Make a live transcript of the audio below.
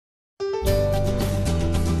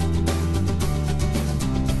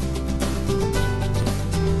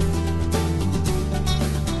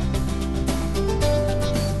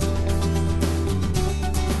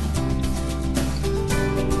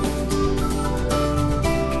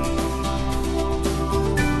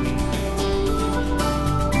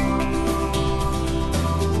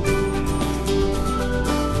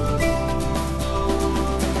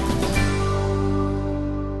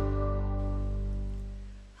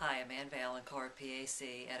Hi, I'm Ann Valancourt,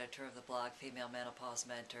 PAC, editor of the blog Female Menopause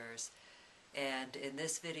Mentors. And in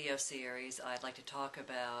this video series, I'd like to talk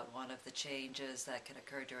about one of the changes that can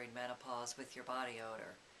occur during menopause with your body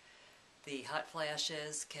odor. The hot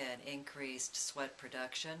flashes can increase sweat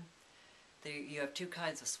production. You have two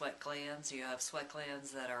kinds of sweat glands. You have sweat glands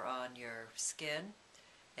that are on your skin,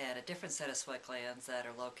 and a different set of sweat glands that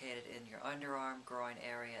are located in your underarm, groin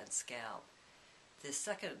area, and scalp. The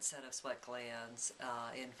second set of sweat glands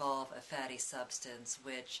involve a fatty substance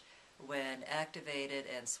which, when activated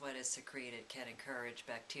and sweat is secreted, can encourage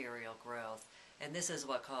bacterial growth. And this is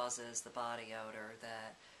what causes the body odor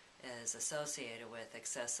that is associated with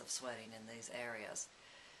excessive sweating in these areas.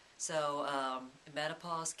 So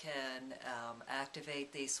menopause can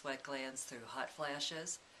activate these sweat glands through hot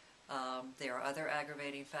flashes. There are other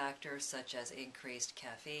aggravating factors such as increased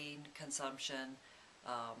caffeine consumption,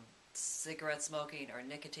 cigarette smoking or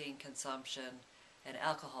nicotine consumption, and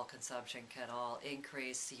alcohol consumption can all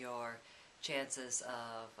increase your chances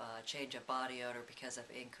of change of body odor because of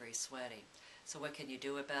increased sweating. So what can you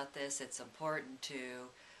do about this? It's important to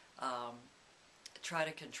try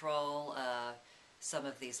to control some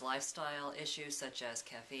of these lifestyle issues such as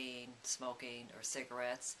caffeine, smoking, or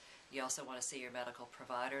cigarettes. You also want to see your medical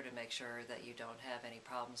provider to make sure that you don't have any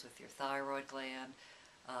problems with your thyroid gland,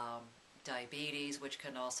 diabetes, which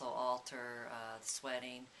can also alter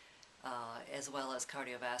sweating, as well as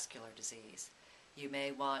cardiovascular disease. You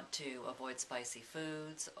may want to avoid spicy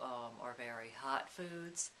foods or very hot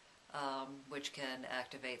foods, which can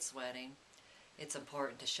activate sweating. It's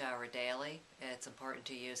important to shower daily. It's important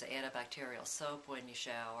to use antibacterial soap when you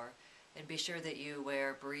shower, and be sure that you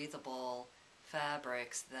wear breathable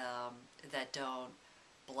fabrics that don't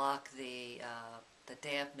block the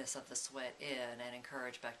dampness of the sweat in and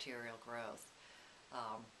encourage bacterial growth.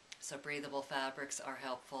 So breathable fabrics are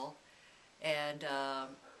helpful. And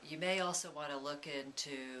you may also want to look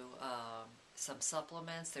into some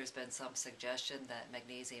supplements. There's been some suggestion that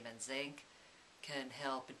magnesium and zinc can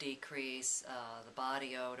help decrease the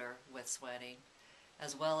body odor with sweating,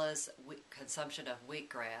 as well as consumption of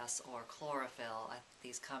wheatgrass or chlorophyll.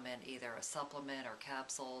 These come in either a supplement or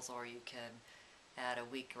capsules, or you can add a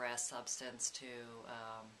wheatgrass substance to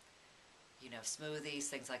smoothies,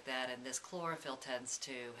 things like that. And this chlorophyll tends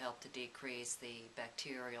to help to decrease the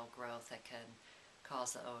bacterial growth that can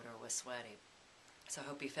cause the odor with sweating. So I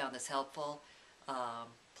hope you found this helpful.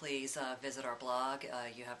 Please visit our blog.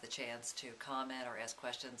 You have the chance to comment or ask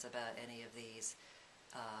questions about any of these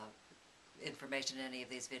information in any of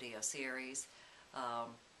these video series,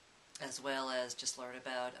 as well as just learn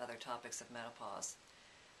about other topics of menopause.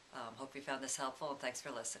 Hope you found this helpful, and thanks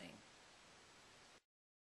for listening.